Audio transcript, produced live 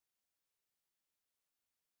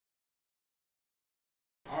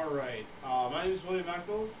Alright, my name is William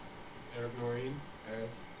Eckel. Eric Noreen. Eric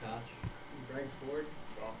Koch. Greg Ford.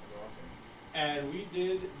 And we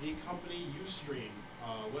did the company Ustream,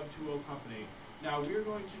 Web 2.0 company. Now we're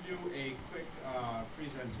going to do a quick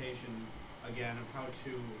presentation again of how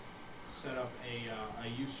to set up a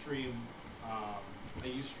Ustream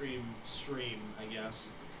stream, I guess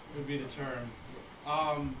would be the term.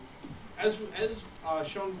 As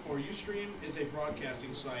shown before, Ustream is a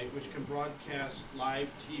broadcasting site which can broadcast live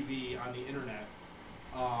TV on the internet.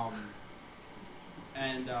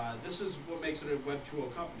 This is what makes it a Web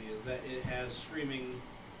 2.0 company, is that it has streaming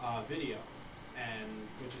video, and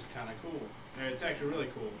which is kind of cool. And it's actually really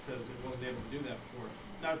cool because it wasn't able to do that before.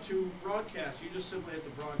 Now to broadcast, you just simply hit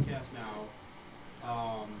the broadcast now.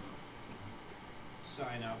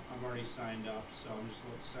 Sign up. I'm already signed up, so I'm just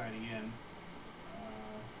signing in.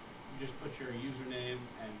 You just put your username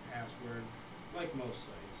and password, like most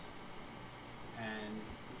sites, and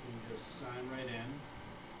you can just sign right in.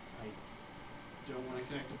 I don't want to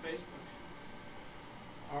connect to Facebook.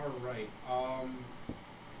 All right.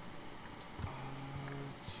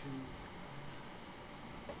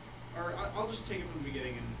 I'll just take it from the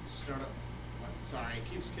beginning and start up. Sorry, it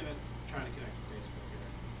keeps trying to connect to Facebook here.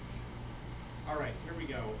 All right, here we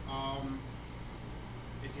go.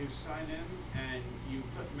 If you sign in and you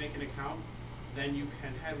make an account, then you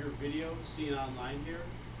can have your video seen online here.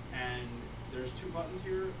 And there's two buttons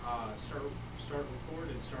here: start record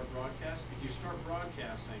and start broadcast. If you start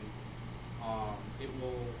broadcasting,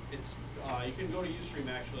 you can go to Ustream,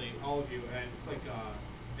 actually, all of you, and click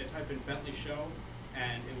and type in Bentley show,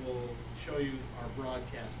 and it will show you our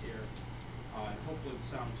broadcast here, and hopefully the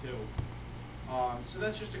sound too. So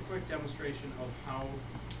that's just a quick demonstration of how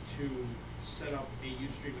to set up a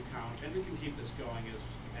Ustream account, and we can keep this going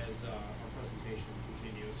as our presentation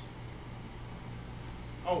continues.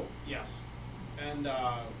 Oh, yes. And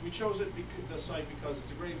we chose the site because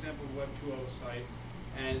it's a great example of a Web 2.0 site,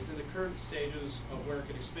 and it's in the current stages of where it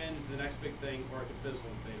could expand into the next big thing, or it could fizzle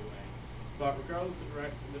and fade away. But regardless of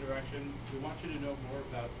the direction, we want you to know more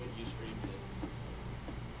about what Ustream is.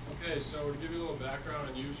 Okay, so to give you a little background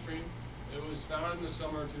on Ustream, it was founded in the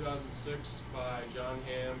summer of 2006 by John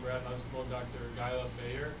Hamm, Brad Hunstable, and Dr. Guy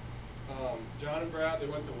LaFayer. John and Brad, they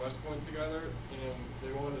went to West Point together, and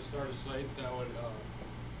they wanted to start a site that would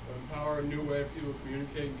empower a new way for people to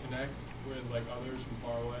communicate and connect with others from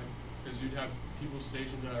far away. Because you'd have people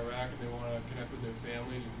stationed in Iraq and they want to connect with their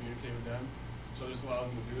families and communicate with them. So this allowed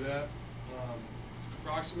them to do that.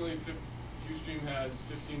 Approximately, Ustream has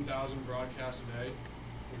 15,000 broadcasts a day,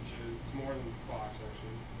 which is more than Fox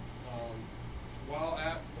actually. While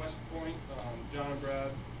at West Point, John and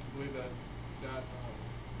Brad believe that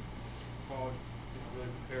college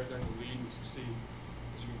really prepared them to lead and succeed,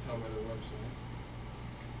 as you can tell by their website.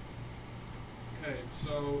 Okay,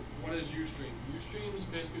 so what is Ustream? Ustream is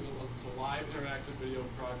basically it's a live interactive video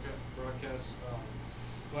broadcast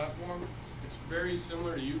platform. It's very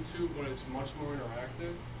similar to YouTube, but it's much more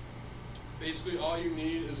interactive. Basically, all you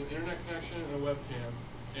need is an internet connection and a webcam.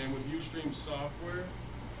 And with Ustream software,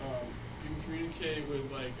 you can communicate with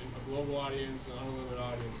a global audience, an unlimited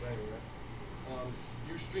audience anywhere.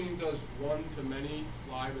 Ustream does one-to-many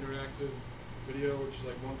live interactive video, which is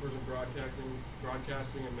one person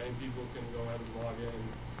broadcasting, and many people can go ahead and log in and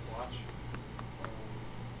watch.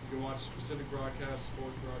 You can watch specific broadcasts,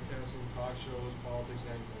 sports broadcasting, talk shows, politics,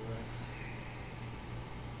 anything, right?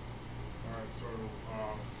 Alright, so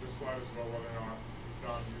this slide is about whether or not we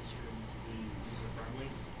found Ustream to be user-friendly.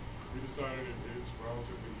 We decided it is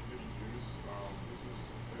relatively easy to use. This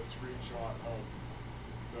is a screenshot of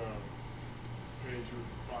the page you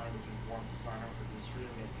would find if you want to sign up for Ustream,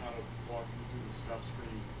 and it kind of walks you through the steps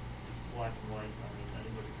pretty black and white. I mean,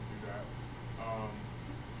 anybody can do that.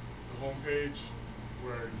 The home page,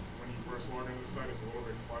 when you first log into the site, is a little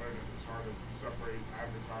bit cluttered and it's hard to separate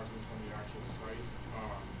advertisements from the actual site.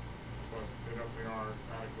 But there definitely are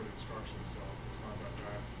adequate instructions, so it's not that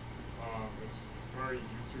bad. It's very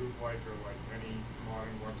YouTube-like, or like any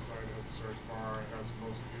modern website. It has a search bar, it has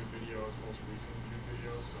most viewed videos, most recent viewed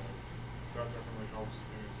videos, so that definitely helps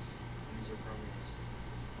in its user-friendliness.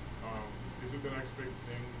 Is it the next big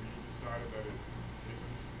thing? We decided that it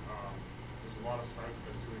isn't. There's a lot of sites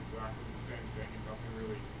that do exactly the same thing, and nothing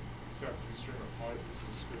really sets Ustream apart. This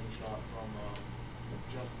is a screenshot from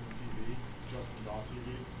Justin.tv,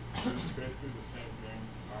 which is basically the same thing.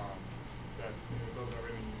 That it does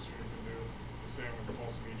everything Ustream can do. The same with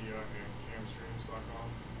Pulse Media and Camstreams.com.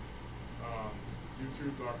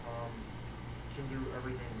 YouTube.com can do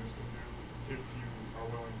everything this can do if you are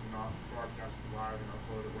willing to not broadcast it live and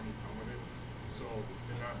upload it when you come with it. So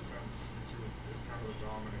in that sense, YouTube is kind of the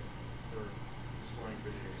dominant for displaying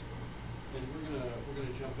videos. And we're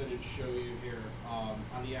gonna jump in and show you here on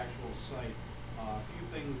the actual site a few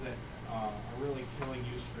things that are really killing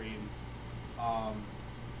Ustream.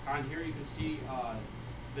 On here you can see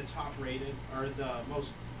the top rated or the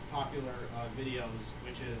most popular videos,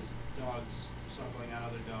 which is dogs suckling on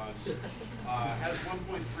other dogs, has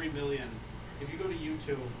 1.3 million. If you go to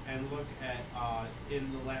YouTube and look at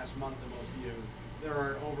in the last month the most viewed, there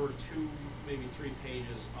are over 2, maybe 3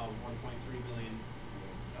 pages of 1.3 million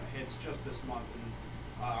hits just this month, and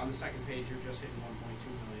on the second page you're just hitting 1.2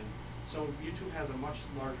 million. So YouTube has a much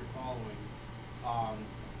larger following.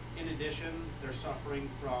 In addition, they're suffering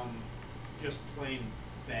from just plain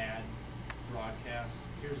bad broadcasts.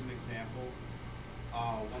 Here's an example,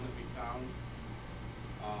 one that we found.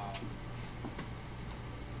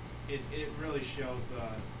 It really shows the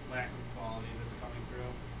lack of quality that's coming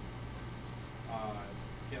through.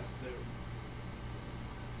 Yes,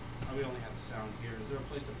 we only have the sound here. Is there a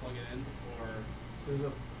place to plug it in, or There's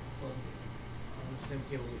a plug on the same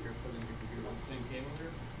cable that you're plugging your computer on on. the same cable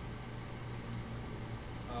here?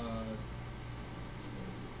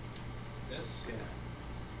 This? Yeah.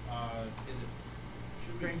 Is it?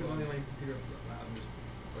 Should be Crank the plugged volume on in. your computer loud and just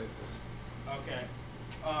play it for us. Okay.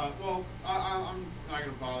 Well, I'm not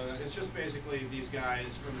gonna bother that. It's just basically these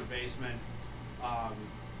guys from the basement.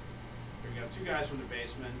 We got 2 guys from the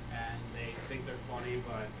basement, and they think they're funny,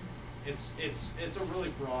 but it's a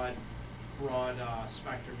really broad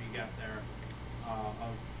spectrum you get there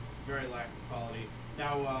of very lack of quality.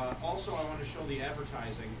 Now, also I want to show the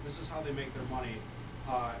advertising. This is how they make their money.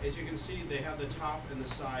 As you can see, they have the top and the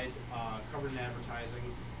side covered in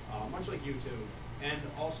advertising, much like YouTube. And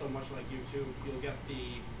also, much like YouTube, you'll get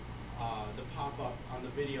the pop-up on the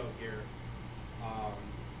video here.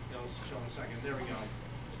 It'll show in a second. There we go.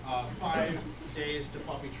 5 days to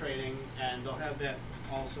puppy training, and they'll have that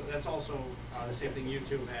also. That's also the same thing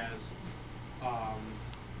YouTube has.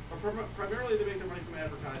 But primarily, they make their money from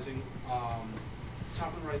advertising.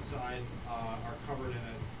 Top and right side are covered in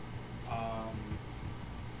it.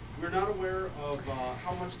 We're not aware of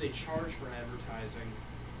how much they charge for advertising,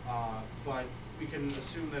 but we can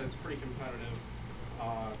assume that it's pretty competitive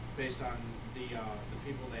based on the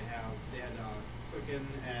people they have. They had Quicken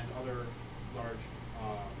and other large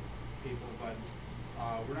people, but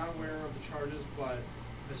we're not aware of the charges, but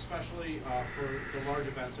especially for the large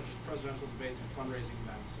events such as presidential debates and fundraising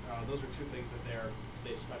events, those are 2 things that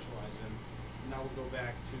they specialize in. Now we'll go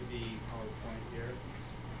back to the PowerPoint here.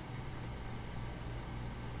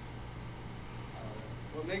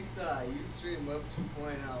 What makes Ustream Web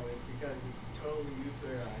 2.0 is because it's totally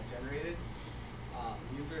user generated.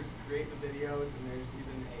 Users create the videos, and there's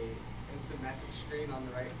even a instant message screen on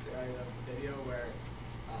the right side of the video where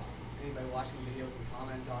anybody watching the video can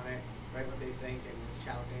comment on it, write what they think, and just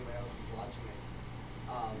chat with anybody else who's watching it.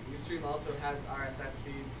 Ustream also has RSS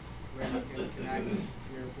feeds where you can connect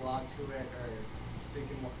your blog to it, or so you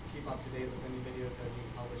can keep up to date with any videos that are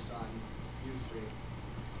being published on Ustream.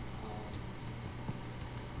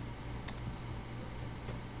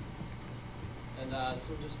 And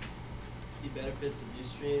some just key benefits of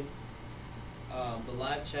Ustream. The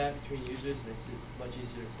live chat between users makes it much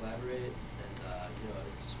easier to collaborate, and it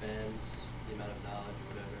expands the amount of knowledge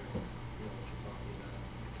or whatever what you're talking about.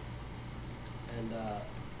 And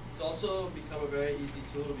it's also become a very easy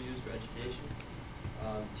tool to be used for education.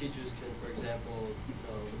 Teachers can, for example,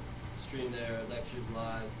 stream their lectures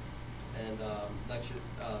live, and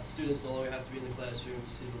students no longer have to be in the classroom to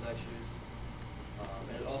see the lectures.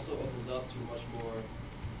 And it also opens up to much more,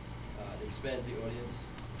 it expands the audience.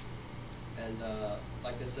 And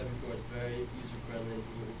like I said before, it's very user-friendly and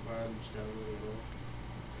doesn't require much downloading at all.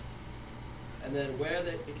 And then where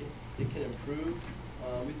it can improve,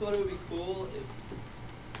 we thought it would be cool if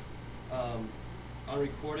on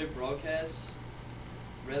recorded broadcasts,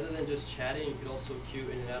 rather than just chatting, you could also queue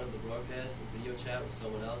in and out of the broadcast and video chat with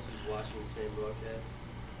someone else who's watching the same broadcast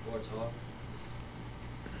or talk.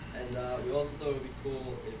 And we also thought it would be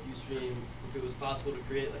cool if if it was possible to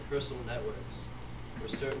create like personal networks where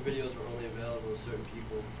certain videos were only available to certain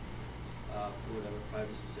people for whatever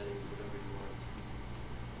privacy settings.